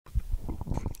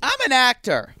I'm an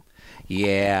actor.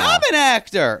 Yeah. I'm an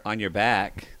actor. On your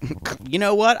back. You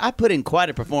know what? I put in quite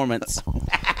a performance.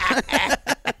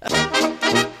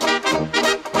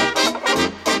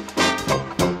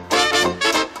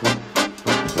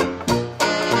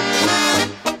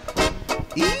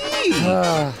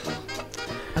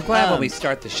 I'm glad when we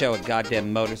start the show, a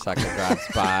goddamn motorcycle drives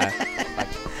by,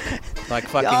 like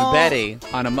fucking Betty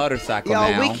on a motorcycle.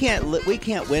 Y'all, now. we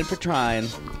can't win for trying.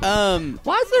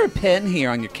 Why is there a pen here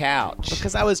on your couch?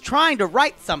 Because I was trying to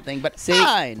write something, but See,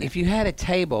 fine. if you had a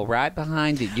table right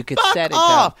behind it, you could Fuck set it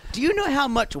off. up. Do you know how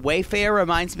much Wayfair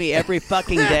reminds me every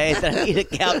fucking day that I need a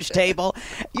couch table?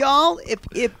 Y'all, if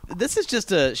this is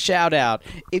just a shout out,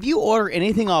 if you order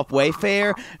anything off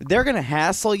Wayfair, they're going to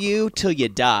hassle you till you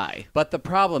die. But the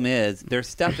problem is, their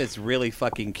stuff is really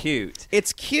fucking cute.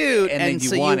 It's cute, And then you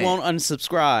so want you it. won't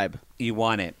unsubscribe. You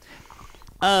want it.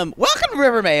 Welcome to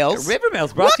River Mails. River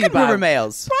Mails brought to you by Welcome to River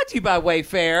Mails. Brought to you by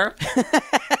Wayfair.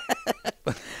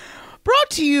 Brought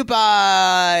to you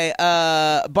by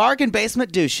Bargain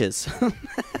Basement Douches.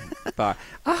 I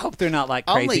hope they're not like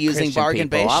crazy Only using Christian bargain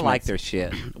people. I basements. like their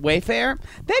shit. Wayfair?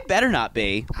 They better not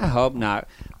be. I hope not.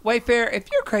 Wayfair,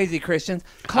 if you're crazy Christians,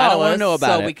 I call don't wanna us know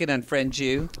about so it. we can unfriend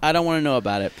you. I don't want to know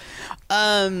about it.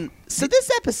 So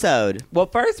this episode, Well,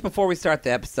 first, before we start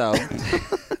the episode,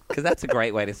 because that's a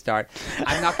great way to start,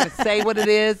 I'm not going to say what it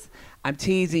is. I'm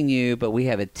teasing you, but we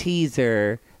have a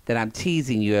teaser that I'm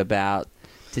teasing you about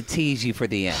to tease you for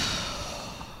the end.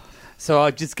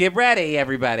 So just get ready,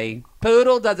 everybody.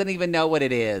 Poodle doesn't even know what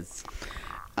it is.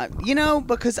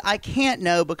 because I can't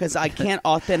know because I can't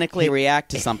authentically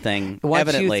react to something. Once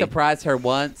evidently, you surprise her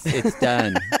once, it's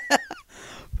done.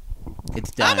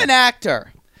 It's done. I'm an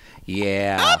actor.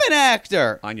 Yeah. I'm an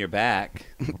actor. On your back.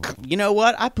 You know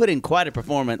what? I put in quite a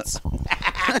performance.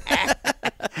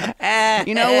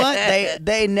 You know what?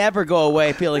 They never go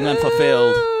away feeling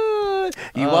unfulfilled.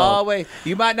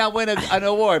 You might not win an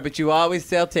award, but you always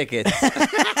sell tickets.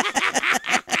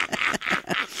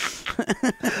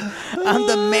 I'm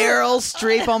the Meryl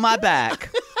Streep on my back.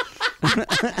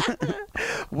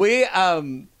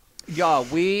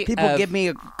 People give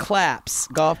me claps,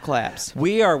 golf claps.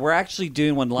 We're actually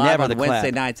doing one live Never on the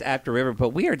Wednesday clap. nights after River, but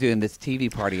we are doing this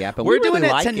TV party app, and We're we really doing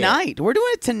it like tonight. We're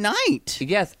doing it tonight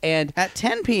Yes, and at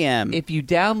 10 p.m. if you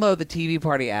download the TV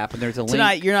party app, and there's a link.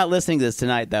 Tonight, you're not listening to this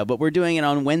tonight, though, but we're doing it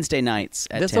on Wednesday nights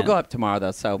at This 10. will go up tomorrow,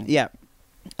 though, so Yeah.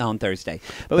 on Thursday.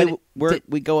 But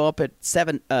we go up at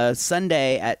 7,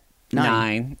 Sunday at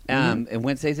 9. And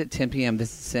Wednesdays at 10 p.m.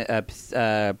 This is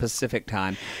Pacific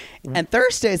time. And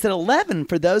Thursdays at 11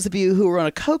 for those of you who are on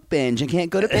a Coke binge and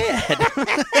can't go to bed.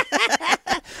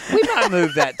 We might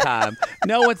move that time.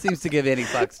 No one seems to give any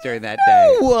fucks during that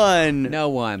day. No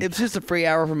one. It was just a free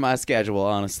hour from my schedule,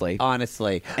 honestly.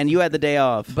 Honestly. And you had the day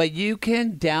off. But you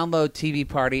can download TV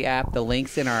Party app. The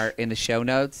link's in the show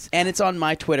notes. And it's on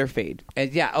my Twitter feed.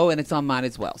 And and it's on mine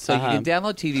as well. So you can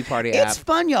download TV Party app. It's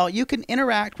fun, y'all. You can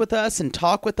interact with us and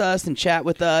talk with us and chat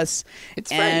with us.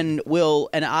 It's free. And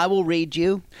I will read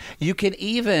you. You can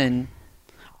even...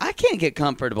 I can't get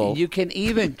comfortable. You can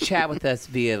even chat with us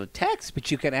via text, but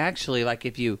you can actually, like,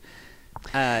 if you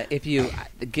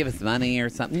give us money or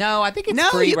something. No, I think it's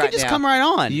free you right can just now. come right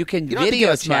on. You can don't have to video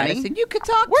give us chat money. us, and you can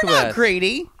talk We're to not us.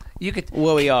 greedy. You could.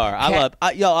 Well, we are. I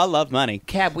love money.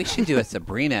 Cab, we should do a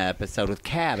Sabrina episode with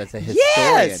Cab as a historian.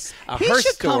 Yes, he should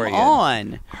historian. come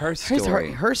on. Her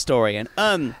story. Her story.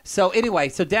 So anyway,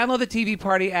 download the TV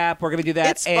Party app. We're going to do that.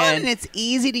 It's fun and it's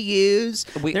easy to use.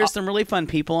 There's some really fun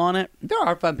people on it. There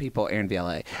are fun people, Aaron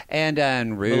Vialet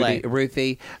and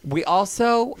Ruthie. We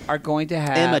also are going to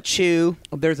have Emma Chu.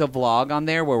 There's a vlog on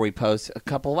there where we post a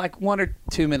couple, like 1 or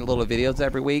 2 minute little videos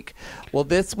every week. Well,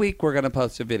 this week we're going to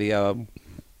post a video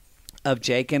of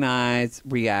Jake and I's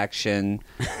reaction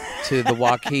to the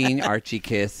Joaquin Archie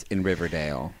kiss in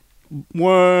Riverdale. You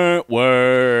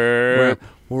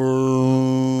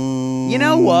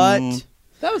know what?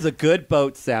 That was a good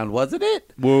boat sound, wasn't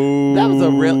it? That was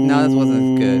a real... No, this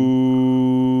wasn't as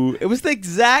good. It was the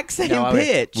exact same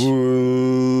pitch.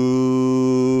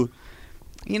 You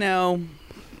know...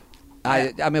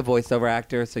 I'm a voiceover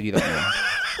actor, so you don't know.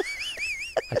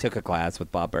 I took a class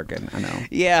with Bob Bergen. I know.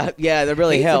 Yeah, that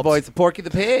really helps. The voice of Porky the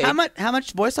Pig. How much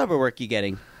voiceover work are you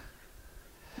getting?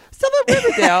 Some of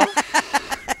Riverdale.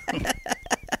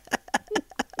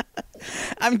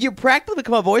 I mean, you practically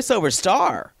become a voiceover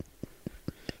star.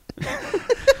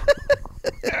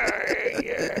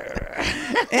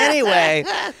 Anyway,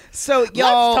 so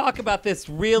y'all, let's talk about this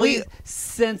really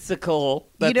sensible.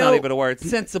 That's not even a word.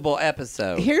 Sensible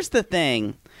episode. Here's the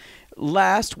thing.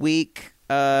 Last week,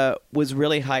 was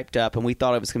really hyped up, and we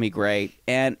thought it was going to be great.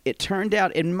 And it turned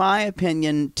out, in my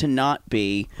opinion, to not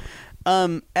be.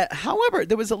 However,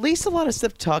 there was at least a lot of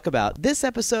stuff to talk about. This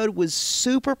episode was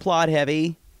super plot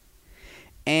heavy,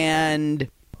 and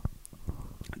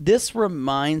this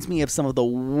reminds me of some of the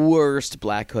worst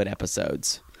Black Hood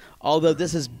episodes. Although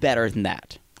this is better than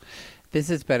that. This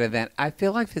is better than... I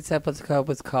feel like this episode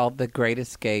was called The Great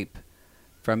Escape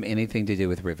from anything to do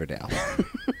with Riverdale.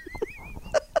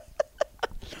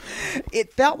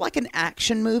 It felt like an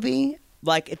action movie.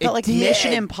 Like it felt It like did.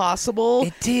 Mission Impossible.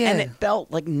 It did. And it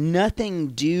felt like nothing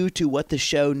due to what the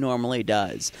show normally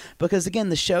does. Because again,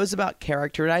 the show's about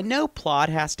character, and I know plot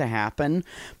has to happen,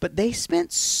 but they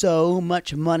spent so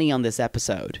much money on this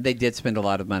episode. They did spend a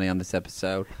lot of money on this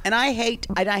episode. And I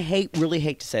really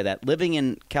hate to say that. Living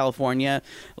in California,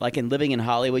 and living in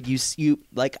Hollywood, you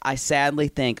like I sadly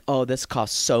think, oh, this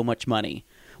costs so much money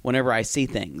whenever I see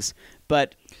things.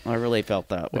 But I really felt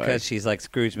that way. Because she's like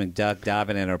Scrooge McDuck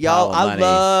diving in her Y'all, pile of money. I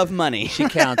love money. She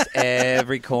counts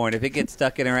every coin. If it gets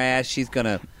stuck in her ass, she's going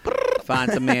to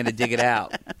find some man to dig it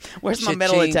out. Where's my Cha-ching.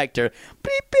 metal detector? Beep,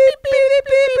 beep, beep, beep,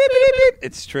 beep, beep, beep.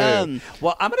 It's true. Um,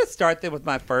 I'm going to start then with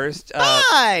my first.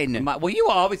 Fine. Well, you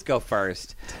always go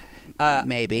first.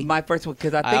 Maybe. My first one,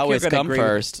 because I think I always you're going come to agree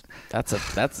first. That's a.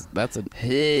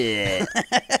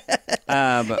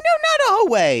 Um, Not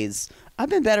always. I've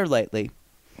been better lately.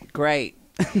 Great.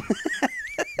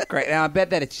 Great. Now, I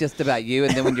bet that it's just about you,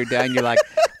 and then when you're done, you're like,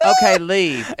 okay,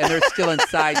 leave. And they're still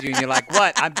inside you, and you're like,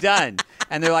 what? I'm done.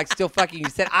 And they're like, still fucking you.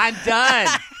 Said, I'm done.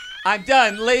 I'm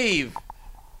done. Leave.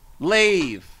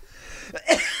 Leave.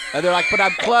 And they're like, but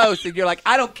I'm close. And you're like,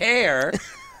 I don't care.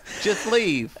 Just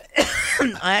leave.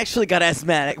 I actually got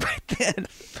asthmatic right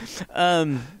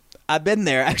then. I've been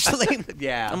there actually.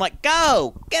 Yeah. I'm like,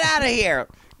 go, get out of here.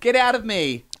 Get out of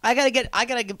me. I gotta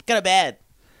go to bed.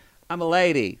 I'm a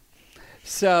lady.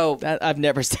 So I've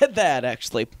never said that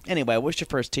actually. Anyway, what's your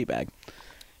first tea bag?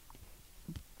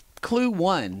 Clue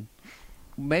 1.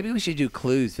 Maybe we should do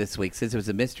clues this week since it was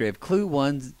a mystery of Clue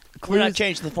 1's. We're not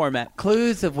changing the format.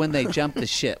 Clues of when they jumped the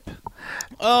ship.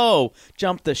 Oh,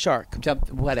 jump the shark.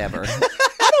 Whatever.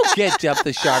 I don't get jump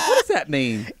the shark. What does that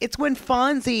mean? It's when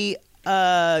Fonzie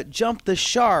jumped the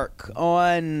shark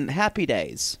on Happy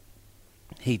Days.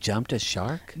 He jumped a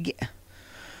shark? Yeah.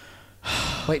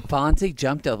 Wait, Fonzie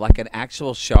jumped like an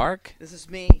actual shark? This is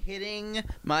me hitting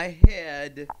my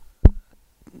head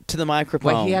to the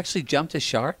microphone. Wait, he actually jumped a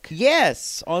shark?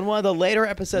 Yes, on one of the later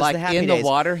episodes Like of the Happy in Days. the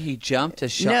water, he jumped a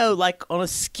shark? No, like on a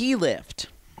ski lift,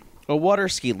 a water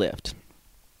ski lift.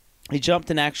 He jumped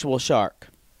an actual shark.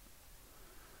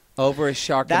 Over a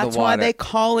shark in That's the water. why they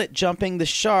call it jumping the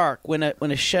shark when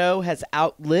a show has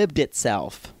outlived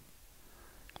itself.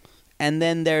 And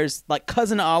then there's like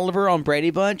Cousin Oliver on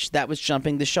Brady Bunch. That was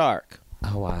jumping the shark.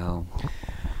 Oh, wow.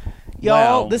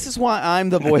 Y'all, Wow. this is why I'm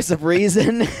the voice of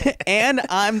reason, and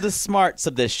I'm the smarts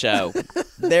of this show.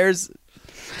 That's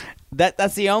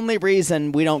the only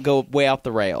reason we don't go way off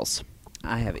the rails.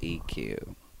 I have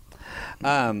EQ.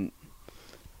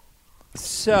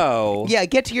 So... Yeah,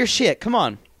 get to your shit. Come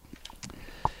on.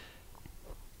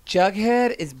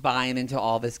 Jughead is buying into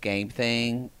all this game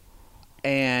thing,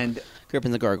 and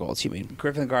Griffin the Gargoyles, you mean?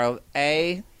 Griffin the Gargoyle,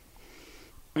 A,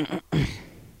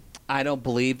 I don't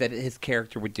believe that his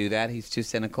character would do that. He's too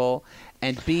cynical.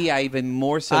 And B, I even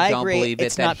more so I don't agree. believe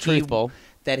It's that not truthful.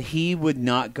 that he would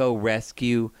not go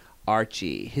rescue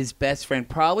Archie, his best friend,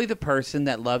 probably the person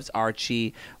that loves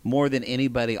Archie more than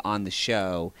anybody on the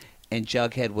show, and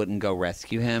Jughead wouldn't go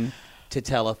rescue him to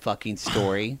tell a fucking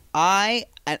story. I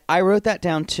wrote that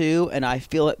down too, and I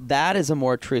feel that is a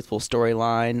more truthful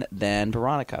storyline than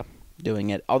Veronica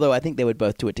doing it. Although I think they would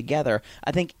both do it together.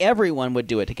 I think everyone would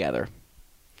do it together.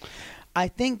 I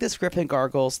think this Griffin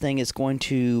Gargoyles thing is going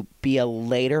to be a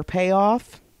later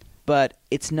payoff, but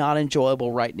it's not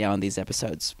enjoyable right now in these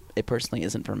episodes. It personally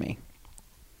isn't for me.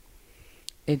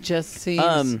 It just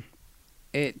seems...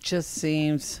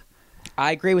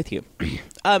 I agree with you.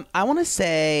 I want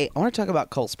to talk about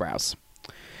Cole Sprouse.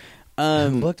 He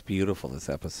looked beautiful this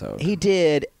episode. He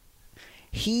did.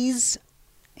 His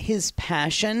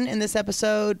passion in this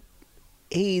episode,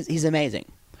 he's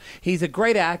amazing. He's a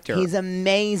great actor. He's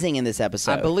amazing in this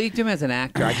episode. I believed him as an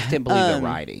actor. I just didn't believe the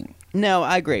writing. No,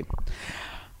 I agree.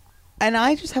 And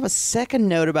I just have a second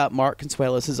note about Mark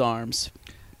Consuelos' arms.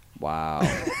 Wow.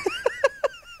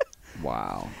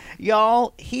 Wow.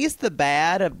 Y'all, he's the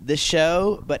bad of the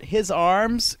show, but his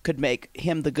arms could make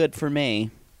him the good for me.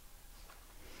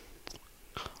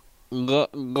 I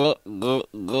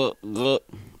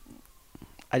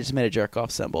just made a jerk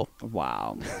off symbol.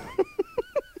 Wow.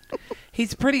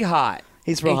 He's pretty hot.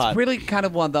 He's real hot. really kind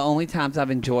of one of the only times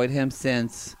I've enjoyed him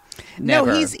since. No,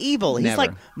 Never. he's evil. He's Never.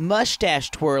 like mustache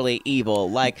twirly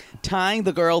evil, like tying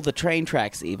the girl the train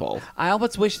tracks evil. I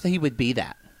almost wish that he would be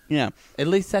that. Yeah. At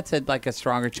least that's a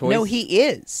stronger choice. No, he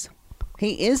is.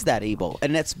 He is that evil,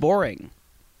 and that's boring.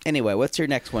 Anyway, what's your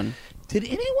next one? Did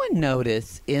anyone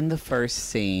notice in the first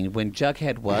scene when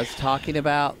Jughead was talking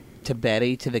about to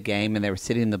Betty to the game and they were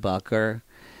sitting in the bunker?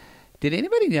 Did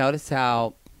anybody notice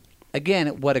how,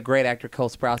 again, what a great actor Cole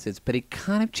Sprouse is, but he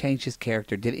kind of changed his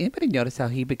character. Did anybody notice how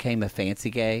he became a fancy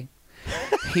gay?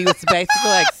 He was basically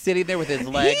like sitting there with his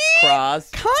legs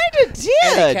crossed. Kind of did.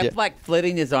 And he kept like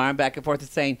flitting his arm back and forth and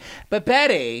saying, but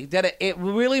Betty, it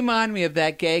really reminded me of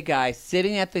that gay guy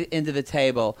sitting at the end of the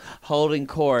table holding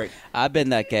court, I've been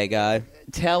that gay guy.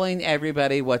 telling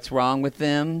everybody what's wrong with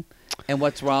them and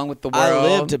what's wrong with the world.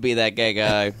 I live to be that gay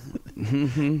guy.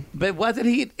 But wasn't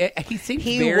he? He seemed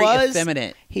He very was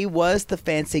effeminate. He was the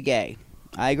fancy gay.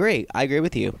 I agree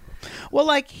with you. Well,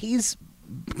 like, he's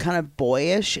kind of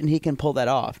boyish, and he can pull that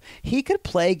off. He could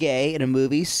play gay in a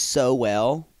movie so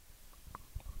well,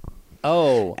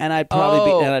 Oh, and I'd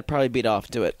probably beat off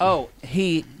to it. oh,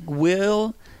 he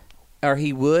will, or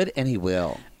he would, and he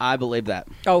will. I believe that.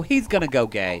 Oh, he's gonna go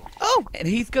gay. Oh, And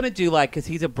he's gonna do like, because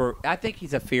I think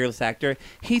he's a fearless actor.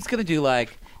 He's gonna do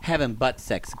like having butt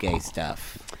sex gay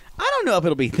stuff. I don't know if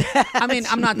it'll be that. I mean,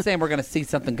 I'm not saying we're gonna see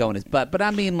something go in his butt, but I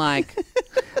mean like,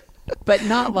 but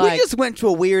not like, we just went to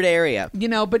a weird area.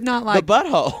 but not like The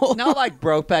butthole. not like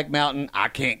Brokeback Mountain. I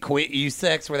can't quit you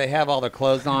sex, where they have all their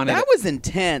clothes on. That was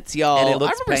intense, y'all. And it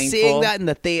looks I remember painful. seeing that in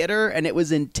the theater, and it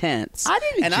was intense. I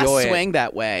didn't and enjoy I it. swang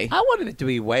that way. I wanted it to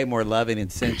be way more loving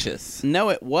and sensuous. No,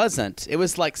 it wasn't. It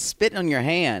was like spitting on your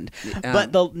hand. Yeah.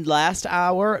 But the last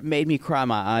hour made me cry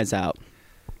my eyes out.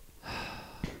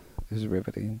 It was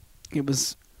riveting. It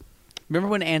was. Remember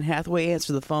when Anne Hathaway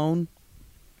answered the phone,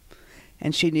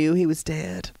 and she knew he was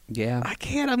dead? Yeah, I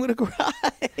can't. I'm gonna cry.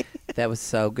 that was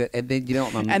so good. And then you know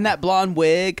what And that blonde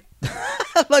wig.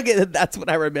 Look at it. That's what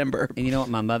I remember. and you know what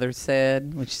my mother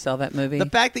said when she saw that movie? The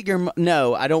fact that you're.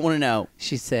 No, I don't want to know.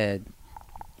 She said,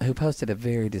 who posted a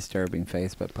very disturbing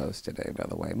Facebook post today, by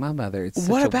the way. My mother. It's such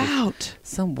What a about?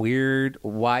 some weird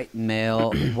white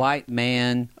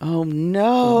man, Oh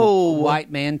no!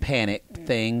 white man panic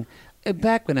thing.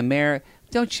 Back when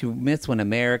don't you miss when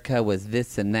America was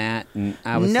this and that? And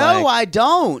I was No, like, I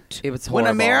don't. It was when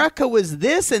horrible. America was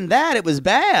this and that. It was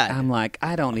bad. I'm like,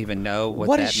 I don't even know what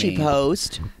What that did she means.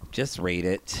 post? Just read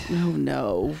it. Oh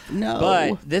no.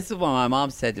 But this is what my mom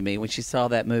said to me when she saw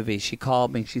that movie. She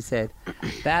called me. She said,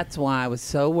 that's why I was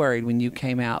so worried when you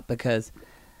came out, because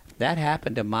that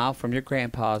happened a mile from your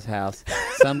grandpa's house.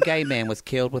 Some gay man was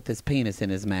killed with his penis in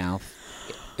his mouth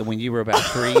when you were about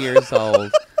 3 years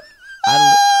old.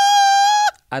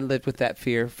 I lived with that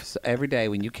fear every day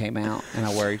when you came out, and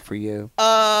I worried for you.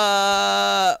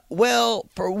 Well,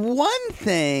 for one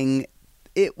thing,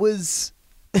 it was.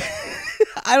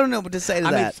 I don't know what to say to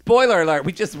I that. mean, spoiler alert,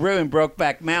 we just ruined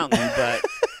Brokeback Mountain, but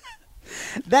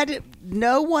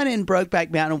No one in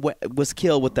Brokeback Mountain was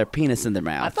killed with their penis in their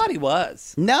mouth. I thought he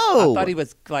was. No. I thought he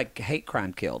was like hate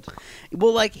crime killed.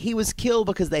 Well, like he was killed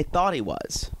because they thought he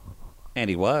was. And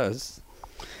he was.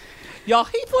 Y'all,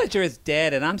 Heath Ledger is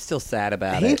dead, and I'm still sad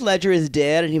about Heath it. Ledger is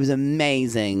dead, and he was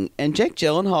amazing. And Jake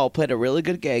Gyllenhaal played a really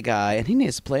good gay guy, and he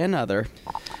needs to play another.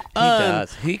 He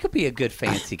does. He could be a good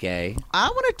fancy gay. I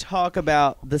want to talk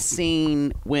about the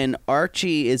scene when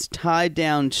Archie is tied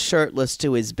down shirtless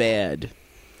to his bed.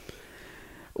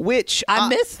 Which I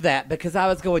missed that because I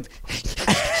was going.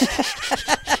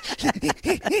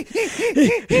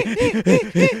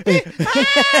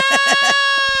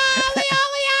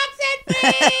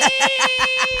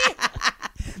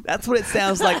 That's what it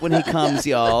sounds like when he comes,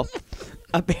 y'all.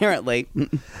 Apparently. He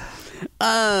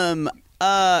Archie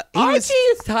was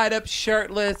is tied up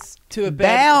shirtless to a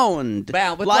bed.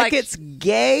 bound. With like it's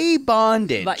gay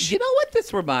bondage. Like, you know what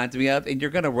this reminds me of? And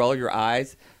you're going to roll your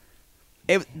eyes.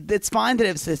 It's fine that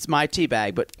it's my tea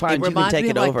bag, but fine, It you can reminds take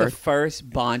me it of like over. the first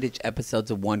bondage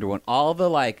episodes of Wonder Woman. All the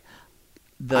like.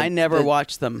 I never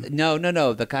watched them. No,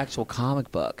 the actual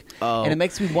comic book. Oh. And it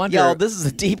makes me wonder. Y'all, this is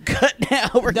a deep cut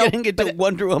now. We're No, getting into but-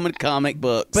 Wonder Woman comic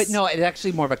books. But no, it's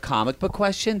actually more of a comic book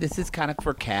question. This is kind of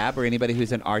for Cab or anybody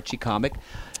who's an Archie comic.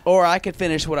 Or I could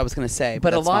finish what I was going to say.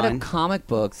 But a that's lot fine. of comic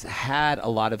books had a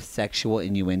lot of sexual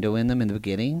innuendo in them in the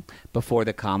beginning before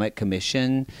the comic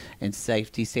commission and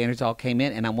safety standards all came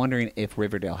in. And I'm wondering if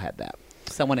Riverdale had that.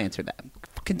 Someone answer that.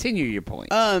 Continue your point.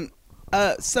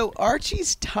 So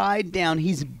Archie's tied down.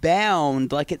 He's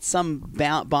bound like it's some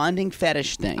bonding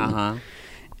fetish thing. Uh-huh.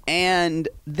 And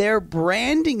they're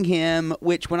branding him,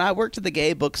 which when I worked at the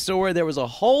gay bookstore, there was a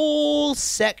whole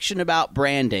section about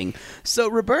branding. So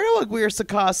Roberto Aguirre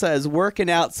Sacasa is working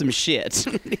out some shit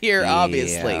here,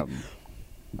 obviously.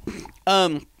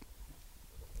 And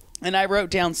I wrote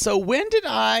down, so when did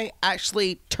I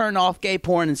actually turn off gay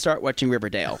porn and start watching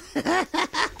Riverdale?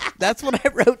 That's what I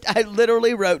wrote. I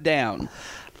literally wrote down.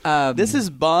 This is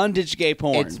bondage gay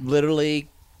porn. It's literally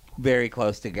very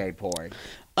close to gay porn.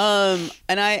 And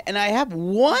I have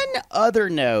one other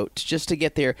note just to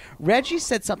get there. Reggie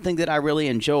said something that I really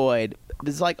enjoyed.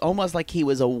 It's like almost like he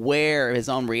was aware of his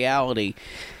own reality.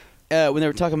 When they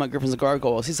were talking about Griffins and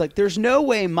Gargoyles, he's like, "There's no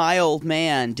way my old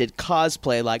man did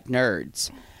cosplay like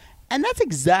nerds," and that's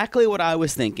exactly what I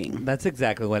was thinking. That's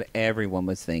exactly what everyone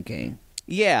was thinking.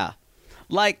 Yeah,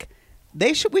 like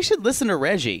we should listen to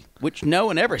Reggie, which no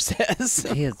one ever says.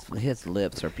 His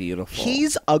lips are beautiful.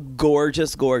 He's a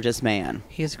gorgeous, gorgeous man.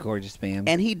 He's a gorgeous man,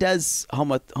 and he does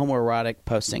homoerotic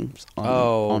postings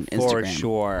on Instagram. for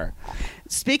sure.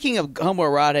 Speaking of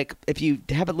homoerotic, if you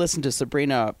haven't listened to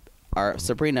Sabrina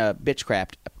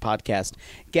Bitchcraft podcast,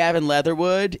 Gavin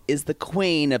Leatherwood is the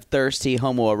queen of thirsty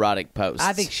homoerotic posts.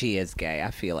 I think she is gay.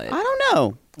 I feel it. I don't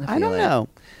know. I don't know.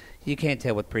 You can't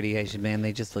tell with pretty Asian men.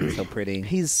 They just look so pretty.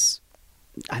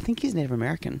 I think he's Native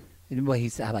American. Well,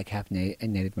 he's like half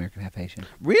Native American, half Asian.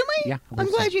 Really? Yeah. I'm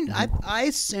glad you. I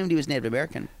assumed he was Native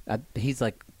American. He's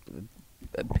like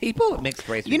people with mixed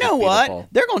race. You know what?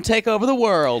 They're going to take over the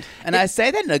world, and I say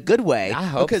that in a good way. I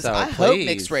hope because so. I hope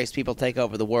mixed race people take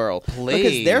over the world. Please,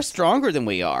 because they're stronger than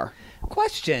we are.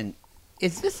 Question: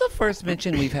 is this the first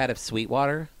mention we've had of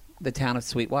Sweetwater, the town of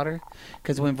Sweetwater?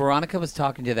 Because when Veronica was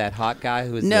talking to that hot guy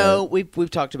who was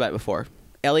we've talked about it before.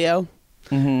 Elio,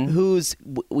 who's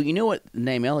you know what the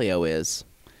name Elio is?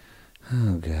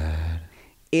 Oh God!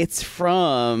 It's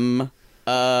from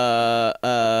Call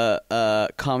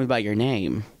Me by Your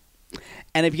Name.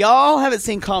 And if y'all haven't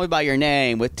seen Call Me by Your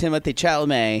Name with Timothée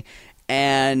Chalamet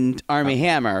and Armie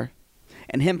Hammer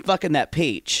and him fucking that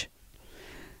peach,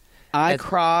 I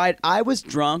cried. I was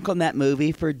drunk on that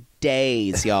movie for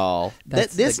days, y'all.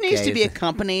 This needs to be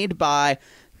accompanied by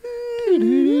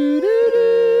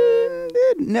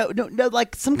no,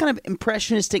 like some kind of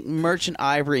impressionistic Merchant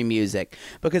Ivory music,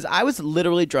 because I was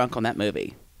literally drunk on that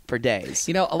movie for days.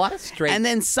 You know, a lot of straight... And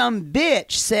then some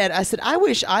bitch said, I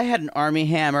wish I had an Armie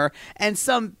Hammer. And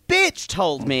some bitch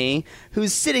told me,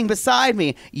 who's sitting beside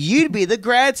me, you'd be the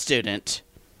grad student.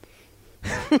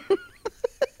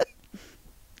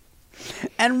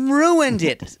 And ruined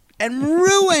it. And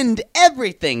ruined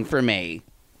everything for me.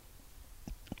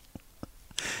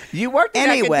 You worked in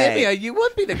academia. You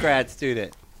would be the grad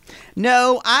student.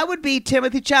 No, I would be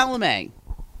Timothée Chalamet.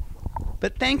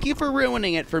 But thank you for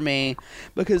ruining it for me,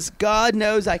 because God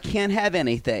knows I can't have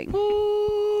anything.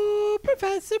 Ooh,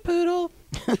 Professor Poodle.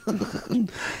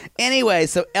 Anyway,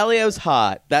 so Elio's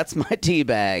hot. That's my tea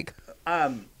bag.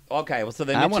 Okay, well, so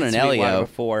they I want mentioned an Sweetwater Elio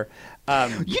before.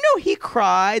 You know, he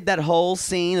cried that whole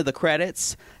scene of the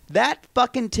credits. That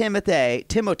fucking Timothy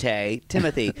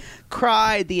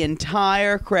cried the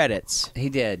entire credits. He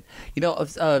did. You know,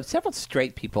 several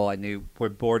straight people I knew were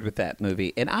bored with that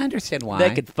movie, and I understand why.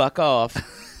 They could fuck off.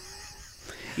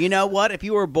 You know what? If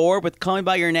you were bored with Call Me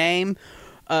by Your Name,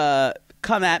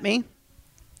 come at me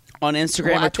on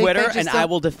Instagram or Twitter, and I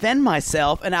will defend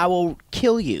myself, and I will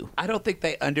kill you. I don't think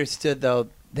they understood, though.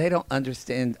 They don't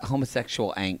understand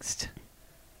homosexual angst.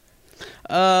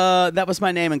 That was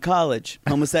my name in college.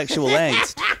 Homosexual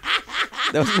angst.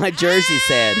 That was my jersey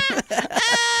said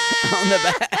on the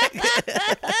back.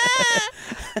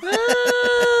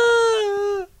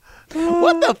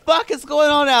 What the fuck is going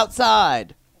on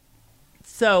outside?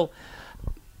 So,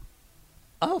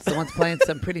 someone's playing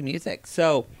some pretty music.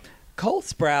 So, Cole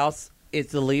Sprouse is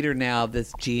the leader now of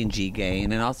this G&G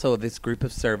gang, and also this group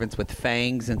of servants with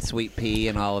Fangs and Sweet Pea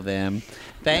and all of them.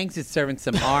 Fangs is serving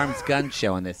some arms gun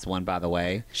show in this one, by the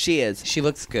way. She is. She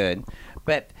looks good.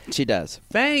 But she does.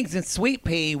 Fangs and Sweet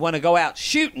Pea want to go out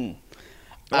shooting.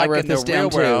 I wrote this down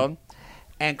too.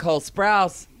 And Cole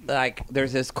Sprouse, like,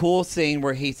 there's this cool scene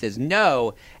where he says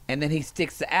no, and then he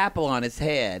sticks the apple on his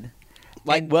head.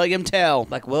 Like William Tell.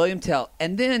 Like William Tell.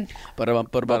 And then... But I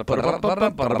don't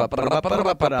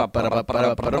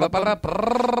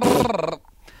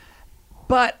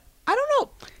know.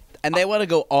 And they want to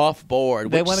go off board.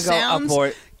 They want to go off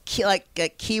board. Like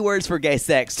keywords for gay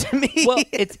sex to me. Well,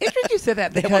 it's interesting you said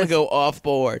that because... They want to go off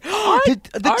board. The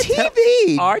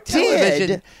TV Our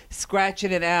television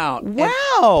scratching it out.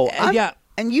 Wow. Yeah.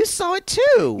 And you saw it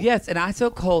too. Yes, and I saw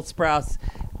Cole Sprouse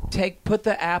put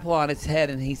the apple on his head,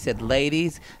 and he said,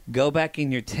 "Ladies, go back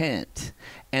in your tent."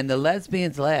 And the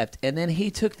lesbians left, and then he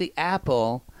took the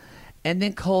apple And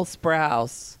then Cole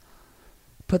Sprouse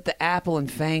put the apple in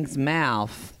Fang's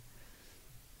mouth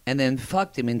and then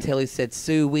fucked him until he said,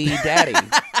 "Sue wee daddy."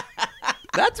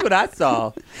 That's what I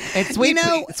saw. And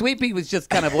Sweet Pea was just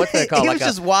kind of, what's they called? He was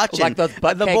just watching. Like those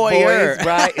butt the cake voyeur. boys,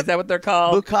 right? Is that what they're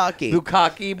called?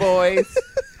 Bukkake boys.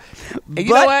 And you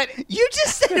But know what? You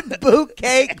just said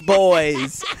Bukkake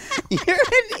boys. You're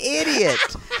an idiot.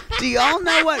 Do y'all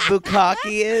know what bukkake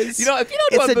is? You know, if you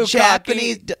don't know it's what a bukkake-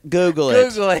 Japanese. Google it.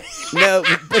 Google it. No,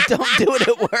 but don't do it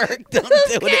at work. Don't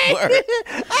do it at work.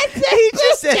 He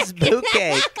just says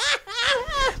bukkake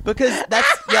because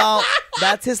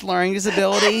that's his learning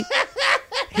disability.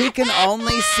 He can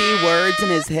only see words in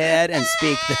his head and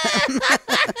speak them.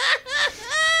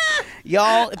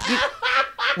 Y'all,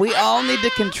 we all need to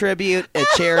contribute a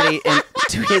charity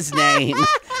to his name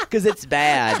because it's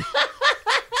bad.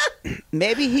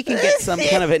 Maybe he can get some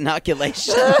kind of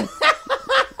inoculation.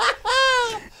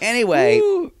 Anyway,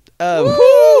 Woo.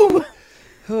 woo!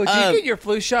 Did you get your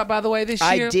flu shot, by the way, this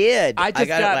year? I did. I just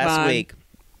got it last mine. week.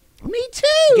 Me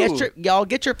too.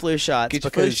 Get your flu shots. Get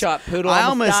your flu because shot. Poodle I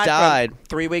almost died. from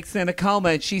 3 weeks in a coma,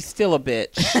 and she's still a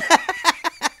bitch.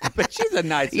 But she's a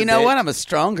nicer You know bitch. what? I'm a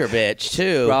stronger bitch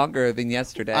too. Stronger than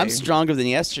yesterday. I'm stronger than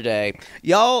yesterday.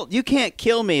 Y'all, you can't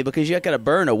kill me because you got to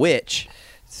burn a witch.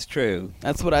 It's true.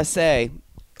 That's what I say.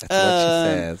 That's what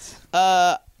she says.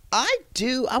 I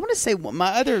want to say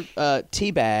my other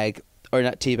teabag, or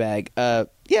not teabag.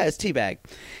 Yeah, it's teabag.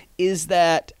 Is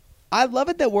that I love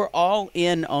it that we're all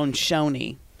in on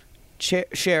Shoni,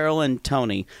 Cheryl and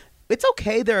Tony. It's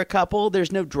okay. They're a couple.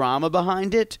 There's no drama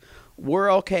behind it.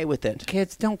 We're okay with it.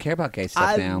 Kids don't care about gay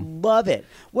stuff now. I love it.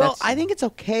 Well, I think it's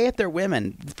okay if they're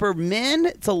women. For men,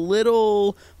 it's a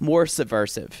little more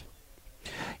subversive.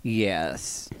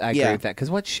 Yes, I agree with that. Because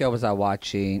what show was I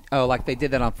watching? Oh, like they did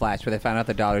that on Flash, where they found out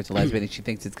the daughter's a lesbian, and she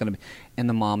thinks it's going to be. And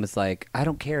the mom is like, "I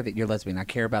don't care that you're lesbian. I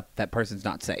care about that person's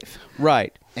not safe."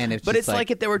 Right. And it's but just it's like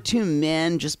if there were two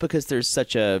men, just because there's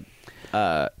such a.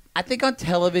 I think on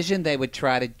television they would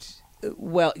try to.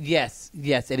 Well, yes,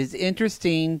 it is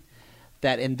interesting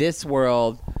that in this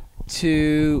world,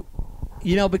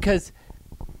 because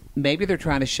maybe they're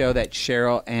trying to show that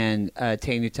Cheryl and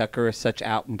Tanya Tucker are such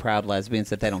out and proud lesbians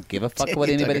that they don't give a fuck what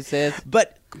anybody says.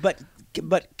 But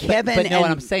Kevin. But know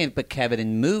what I'm saying? But Kevin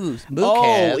and Mookev.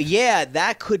 Oh yeah,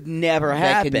 that could never happen.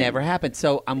 That could never happen.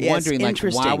 So I'm wondering, like,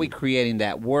 why are we creating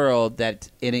that world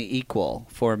that's unequal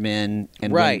for men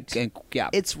and right? women? And, yeah,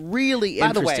 it's really By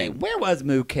interesting. the way, where was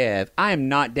Mookev? I am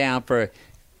not down for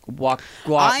walk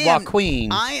queen.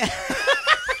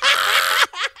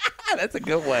 That's a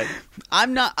good one.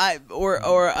 I'm not. They were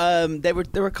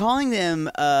calling them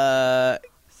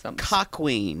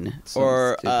Cockween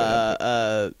or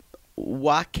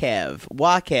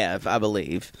Wakev, I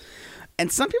believe.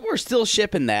 And some people are still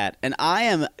shipping that, and I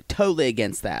am totally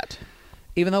against that.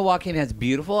 Even though Joaquin has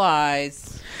beautiful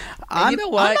eyes, you know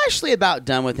what? I'm actually about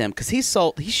done with him because he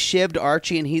shivved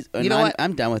Archie, and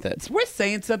I'm done with it. We're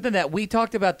saying something that we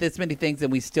talked about this many things,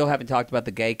 and we still haven't talked about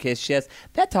the gay kiss. Yes,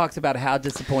 that talks about how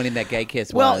disappointing that gay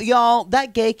kiss was. Well, y'all,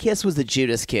 that gay kiss was the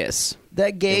Judas kiss.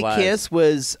 That gay kiss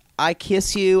was I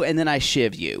kiss you and then I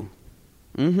shiv you.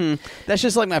 Mm-hmm. That's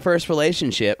just like my first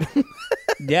relationship.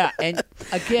 Yeah, and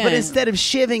again, but instead of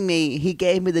shivving me, he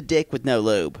gave me the dick with no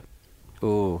lube.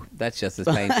 Ooh, that's just as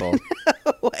painful.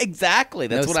 Exactly.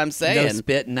 That's what I'm saying. No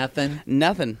spit, nothing?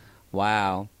 Nothing.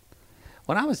 Wow.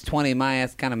 When I was 20, my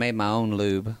ass kind of made my own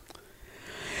lube.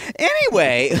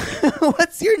 Anyway,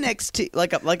 what's your next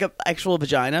like a actual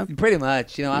vagina? Pretty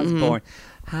much. I was born.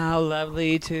 How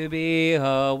lovely to be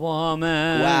a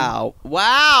woman.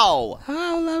 Wow.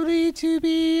 How lovely to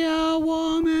be a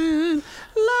woman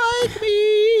like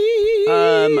me.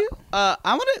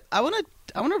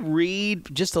 I want to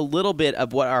read just a little bit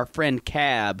of what our friend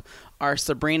Cab, our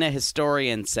Sabrina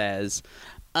historian, says.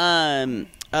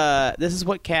 This is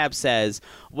what Cab says.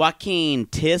 Joaquin,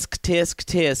 tisk, tisk,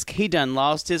 tisk. He done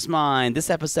lost his mind. This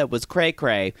episode was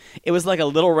cray-cray. It was like a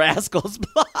Little Rascals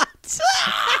plot.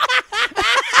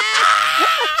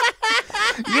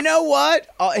 You know what?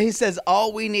 He says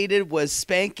all we needed was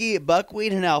Spanky,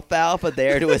 Buckwheat, and Alfalfa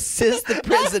there to assist the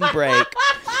prison break.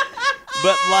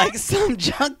 But like some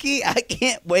junkie, I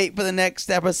can't wait for the next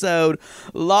episode.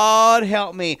 Lord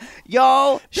help me.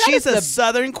 Y'all, she's a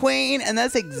Southern queen, and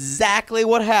that's exactly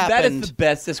what happened. That is the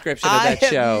best description of that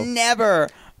show. I have never.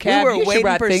 Cab, we were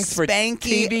waiting for things for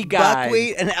Spanky, TV guys.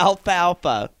 Buckwheat, and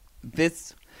Alfalfa.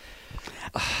 This...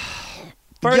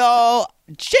 Y'all,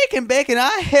 Shake and Bake and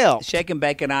I helped. Shake and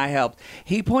Bake and I helped.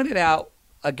 He pointed out,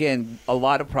 again, a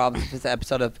lot of problems with this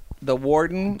episode of the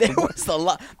warden. There was a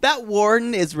lot. That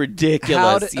warden is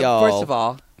ridiculous, y'all. First of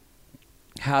all,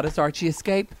 how does Archie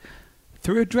escape?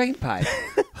 through a drain pipe.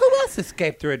 Who else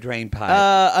escaped through a drain pipe?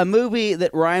 A movie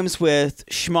that rhymes with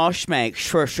schmoshmak,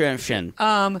 shrimshin.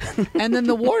 And then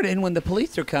the warden, when the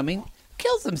police are coming,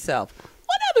 kills himself.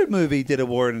 What other movie did a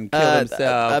warden kill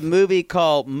himself? A movie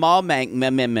called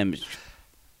Malmank.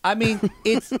 I mean,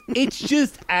 it's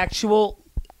just actual.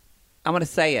 I'm going to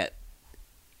say it.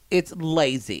 It's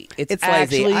lazy. It's lazy.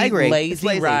 actually I agree. lazy, It's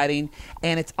lazy writing,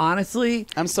 and it's honestly.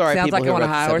 I'm sorry, sounds people like who I'm on a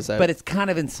wrote high this horse, episode. but it's kind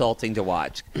of insulting to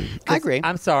watch. I agree.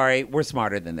 I'm sorry, we're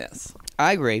smarter than this.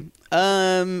 I agree.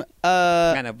 Kind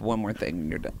of one more thing, and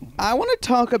you're done. I want to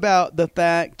talk about the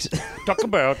fact Talk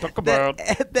about.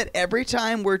 that every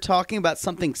time we're talking about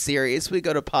something serious, we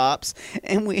go to Pops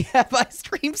and we have ice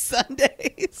cream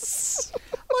sundaes.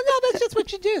 Well, no, that's just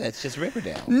what you do. That's just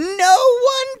Riverdale. No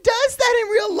one does that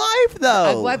in real life, though.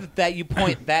 I'm glad that you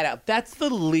point that out. That's the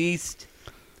least,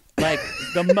 like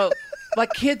the most.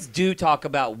 Like kids do talk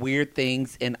about weird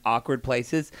things in awkward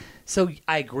places, so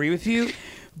I agree with you.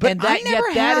 But and that, I never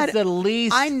yet that had, is the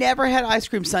least. I never had ice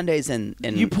cream sundaes in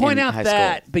You point in out high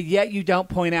that, school. but yet you don't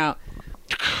point out.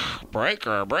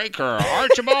 Breaker,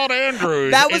 Archibald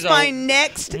Andrews. That was my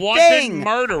next wanted thing.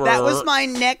 murderer. That was my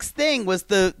next thing. Was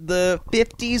the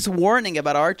 50s warning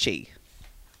about Archie.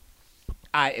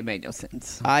 It made no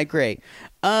sense. I agree.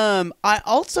 I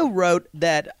also wrote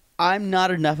that I'm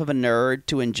not enough of a nerd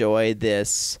to enjoy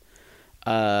this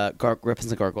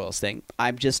Griffins and Gargoyles thing.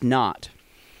 I'm just not.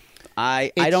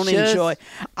 I don't enjoy.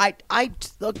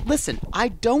 Look, listen. I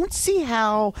don't see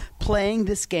how playing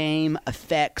this game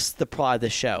affects the plot of the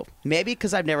show. Maybe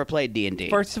because I've never played D&D.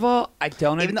 First of all, I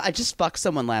don't. Even though I just fucked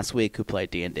someone last week who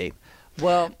played D&D.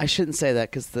 Well, I shouldn't say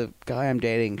that because the guy I'm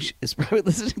dating is probably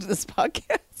listening to this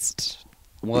podcast.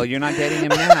 well, you're not dating him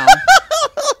now.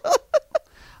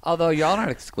 Although y'all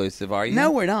aren't exclusive, are you? No,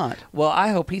 we're not. Well, I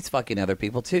hope he's fucking other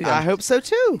people too. I hope so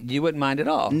too. You wouldn't mind at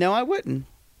all. No, I wouldn't.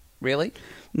 Really?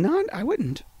 No, I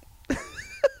wouldn't.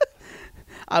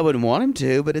 I wouldn't want him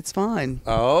to, but it's fine.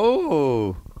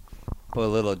 Oh, put a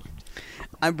little.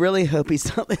 I really hope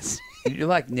he's not listening. You're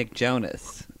like Nick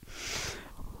Jonas.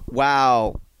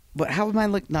 Wow. But how am I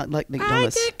not like Nick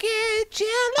Jonas?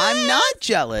 I'm not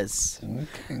jealous.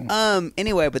 Okay.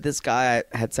 Anyway, but this guy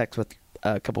I had sex with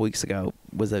a couple weeks ago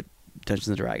was a Dungeons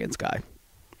and Dragons guy.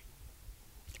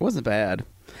 It wasn't bad.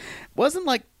 Wasn't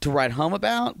like to write home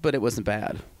about, but it wasn't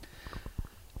bad.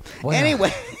 Well,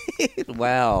 Anyway,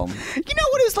 well, you know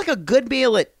what? It was like a good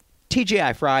meal at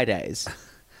TGI Fridays.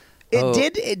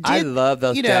 It did. I love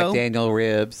those Jack Daniel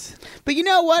ribs. But you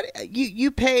know what?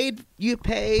 You paid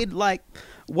like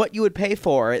what you would pay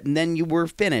for it, and then you were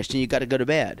finished, and you got to go to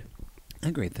bed. I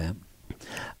agree with that.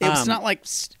 It's not like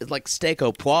steak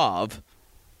au poivre.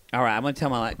 All right, I'm gonna tell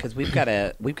my life because we've got 10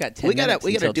 minutes we gotta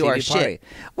until do our TV party. shit.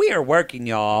 We are working,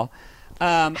 y'all.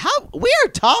 How we are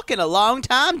talking a long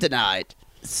time tonight.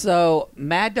 So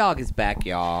Mad Dog is back,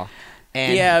 y'all.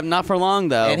 And Yeah, not for long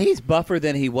though. And he's buffer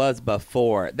than he was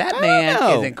before. That I man don't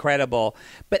know. is incredible.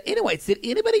 But anyways, did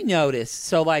anybody notice?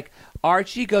 So like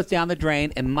Archie goes down the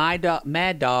drain, and Mad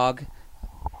Dog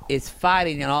is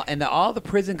fighting, and all the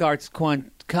prison guards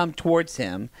come towards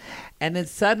him, and then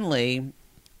suddenly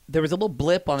there was a little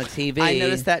blip on the TV. I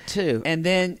noticed that too. And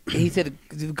then he said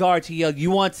to the guards, he yelled, "You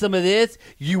want some of this?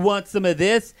 You want some of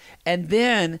this?" And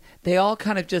then they all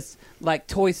kind of just like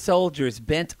toy soldiers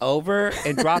bent over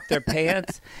and dropped their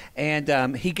pants.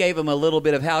 And he gave them a little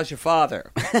bit of "How's your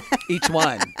father?" Each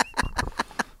one.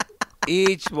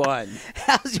 Each one.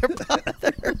 How's your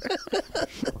father?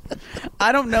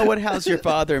 I don't know what "how's your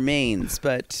father" means,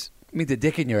 but It means a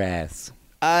dick in your ass.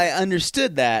 I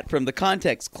understood that from the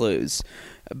context clues.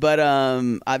 But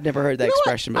I've never heard that You know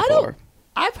what? expression before.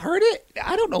 I've heard it.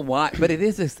 I don't know why, but it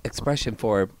is an expression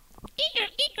for.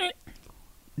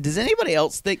 Does anybody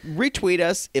else think? Retweet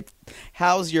us if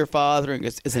 "how's your father"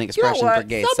 is an You know expression what? for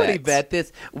gay Somebody sex. vet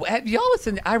this. Have y'all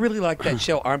listened? I really like that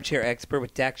show Armchair Expert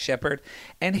with Dax Shepard,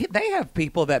 and they have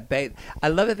people that I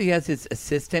love that he has his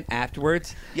assistant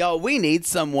afterwards. Y'all, we need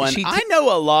someone. She I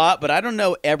know a lot, but I don't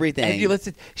know everything. And you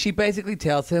listen, she basically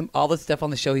tells him all the stuff on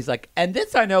the show. He's like, and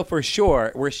this I know for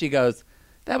sure. Where she goes,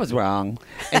 that was wrong,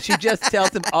 and she just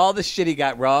tells him all the shit he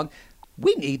got wrong.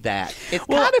 We need that. It's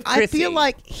Well, kind of I Chrissy. feel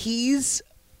like he's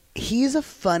a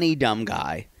funny dumb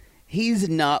guy. He's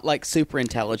not like super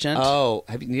intelligent. Oh,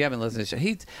 you haven't listened to the show.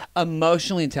 He's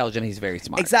emotionally intelligent. He's very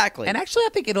smart. Exactly. And actually, I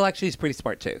think intellectually he's pretty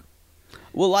smart too.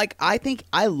 Well, like I think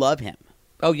I love him.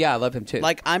 Oh yeah, I love him too.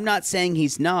 Like I'm not saying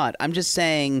he's not. I'm just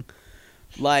saying,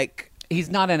 like, he's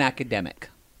not an academic.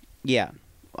 yeah,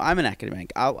 I'm an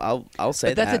academic. I'll say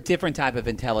But that's that. a different type of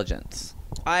intelligence.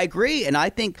 I agree, and I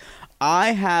think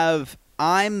I've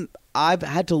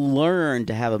had to learn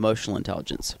to have emotional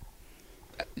intelligence.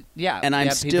 Yeah. and I'm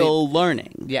yeah, still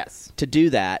learning Yes. to do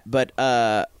that. But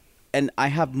and I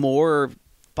have more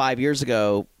 5 years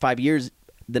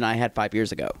than I had 5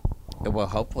 years ago. Well,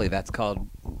 hopefully that's called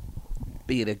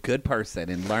being a good person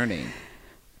and learning.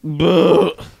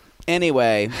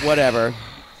 Anyway, whatever.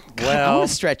 God, I Well, want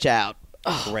to stretch out.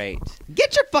 great.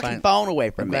 Get your fucking Fine. phone away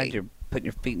I'm from glad me. you're putting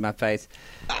your feet in my face.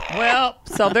 Well,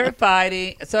 so they're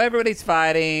fighting. So everybody's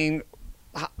fighting.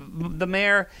 The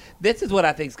mayor, this is what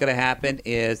I think is going to happen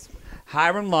is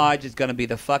Hiram Lodge is going to be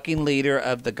the fucking leader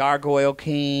of the Gargoyle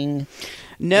King.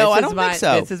 No, This I is don't my, think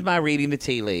so. This is my reading the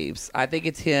tea leaves. I think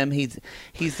it's him. He's the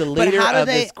But leader how do of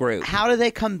they, this group. How do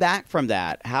they come back from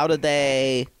that? How do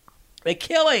they... They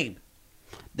kill him.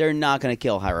 They're not going to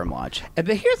kill Hiram Lodge. But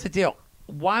here's the deal.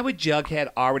 Why would Jughead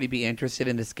already be interested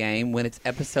in this game when it's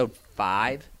episode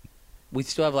 5? We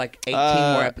still have like 18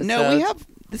 more episodes. No, we have...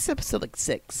 This is episode like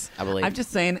 6, I believe. I'm just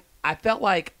saying, I felt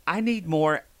like I need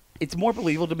more. It's more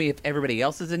believable to me if everybody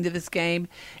else is into this game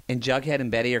and Jughead and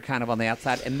Betty are kind of on the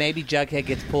outside, and maybe Jughead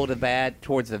gets pulled to bad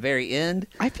towards the very end.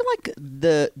 I feel like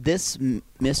this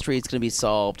mystery is going to be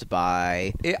solved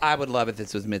by... I would love if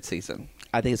this was mid-season.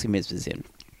 I think it's going to be mid-season.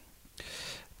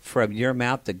 From your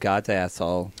mouth to God's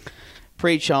asshole.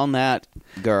 Preach on that,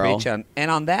 girl. Preach on. And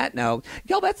on that note,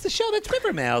 y'all, that's the show. That's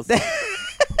River Mills.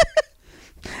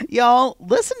 Y'all,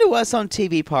 listen to us on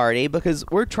TV Party because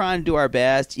we're trying to do our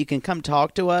best. You can come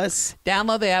talk to us.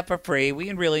 Download the app for free.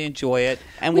 We really enjoy it.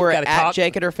 And We've we're gotta at talk-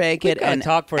 Jake It or Fake we've It gotta and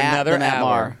talk for at another the Matt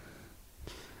hour.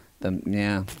 Maher.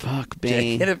 Yeah. Fuck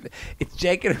me. It's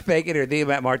Jake It or Fake It or the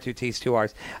Matt Mar 2 T's 2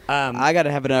 R's. I got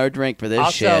to have another drink for this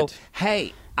Also, shit.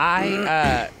 hey,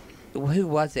 who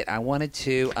was it? I wanted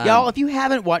to. Y'all, if you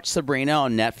haven't watched Sabrina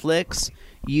on Netflix,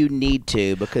 you need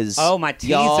to because Oh, my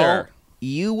teaser. y'all,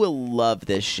 you will love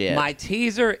this shit. My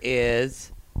teaser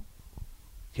is,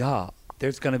 y'all,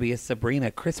 there's going to be a Sabrina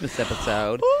Christmas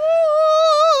episode.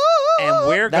 And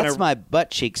we're gonna- That's my butt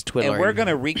cheeks twiddling. And we're going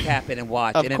to recap it and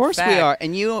watch. Of and in course we fact- are.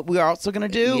 And we are also going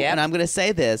to do, Yep. and I'm going to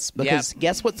say this, because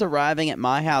guess what's arriving at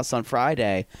my house on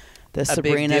Friday? The A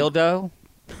Sabrina big dildo?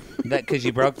 That because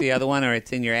you broke the other one or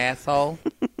it's in your asshole?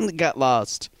 got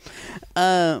lost.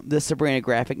 The Sabrina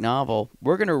graphic novel.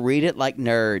 We're going to read it like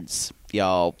nerds,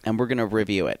 y'all, and we're going to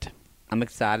review it. I'm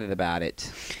excited about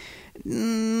it.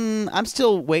 I'm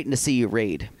still waiting to see you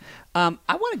read. I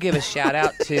want to give a shout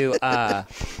out to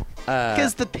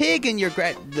Because the pig in your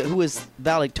who was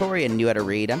valedictorian knew how to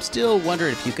read. I'm still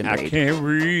wondering if you can read. can't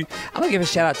read. I'm gonna give a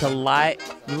shout out to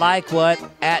like what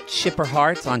at Shipper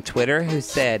Hearts on Twitter, who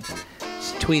said,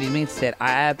 tweeted me and said,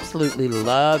 I absolutely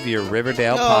love your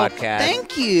Riverdale podcast.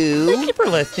 Thank you. Thank you for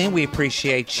listening. We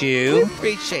appreciate We you.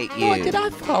 appreciate you. Oh, did I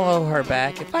follow her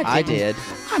back? If I did,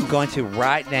 I'm going to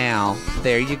right now.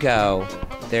 There you go.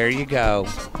 There you go.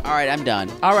 All right, I'm done.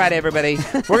 All right, everybody.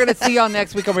 We're going to see y'all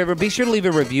next week on River. Be sure to leave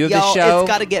a review of the Y'all, show. it's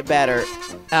got to get better.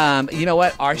 You know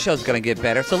what? Our show's going to get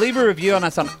better. So leave a review on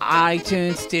us on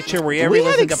iTunes, Stitcher, wherever We you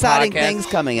have listen to exciting podcasts. things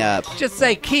coming up. Just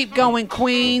say, keep going,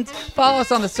 Queens. Follow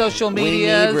us on the social We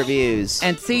media. need reviews.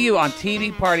 And see you on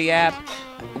TV Party app.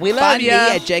 We love Find you. me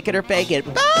at Jake It or Fake It.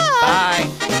 Bye.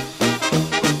 Bye.